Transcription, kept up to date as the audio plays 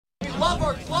love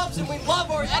our clubs and we love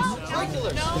our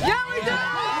extracurriculars. Yeah, we do!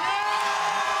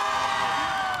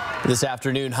 This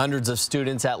afternoon, hundreds of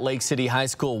students at Lake City High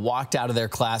School walked out of their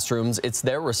classrooms. It's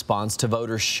their response to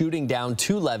voters shooting down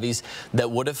 2 levies that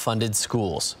would have funded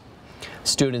schools.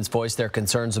 Students voiced their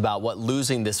concerns about what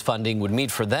losing this funding would mean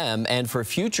for them and for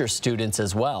future students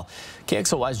as well.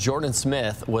 KXLY's Jordan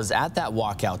Smith was at that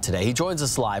walkout today. He joins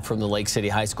us live from the Lake City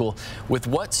High School with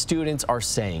what students are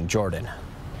saying. Jordan.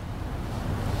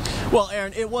 Well,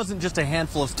 Aaron, it wasn't just a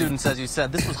handful of students, as you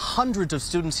said. This was hundreds of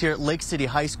students here at Lake City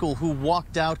High School who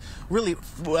walked out really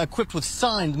equipped with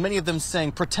signs, many of them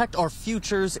saying protect our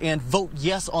futures and vote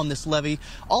yes on this levy.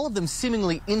 All of them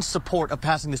seemingly in support of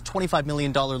passing this $25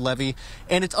 million levy.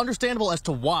 And it's understandable as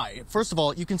to why. First of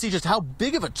all, you can see just how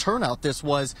big of a turnout this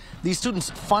was. These students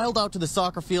filed out to the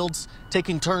soccer fields,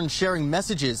 taking turns sharing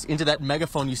messages into that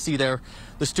megaphone you see there.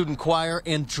 The student choir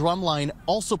and drumline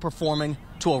also performing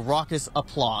to a raucous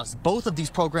applause. Both of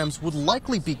these programs would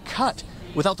likely be cut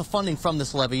without the funding from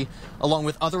this levy, along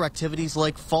with other activities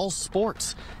like fall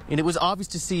sports. And it was obvious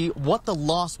to see what the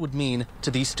loss would mean to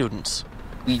these students.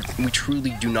 We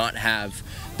truly do not have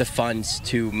the funds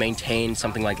to maintain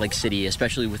something like Lake City,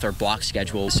 especially with our block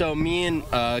schedule. So me and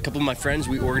a couple of my friends,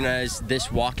 we organized this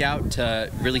walkout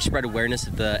to really spread awareness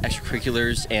of the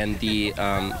extracurriculars and the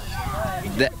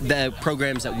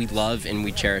programs that we love and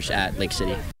we cherish at Lake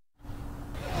City.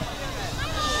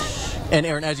 And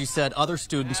Aaron, as you said, other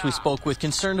students we spoke with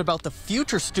concerned about the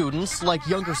future students, like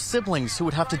younger siblings who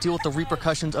would have to deal with the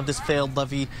repercussions of this failed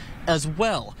levy as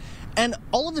well. And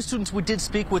all of the students we did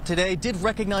speak with today did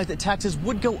recognize that taxes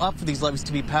would go up for these levies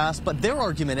to be passed, but their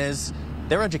argument is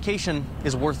their education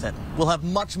is worth it. We'll have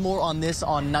much more on this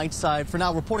on Nightside. For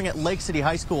now, reporting at Lake City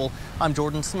High School, I'm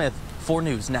Jordan Smith, 4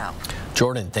 News Now.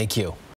 Jordan, thank you.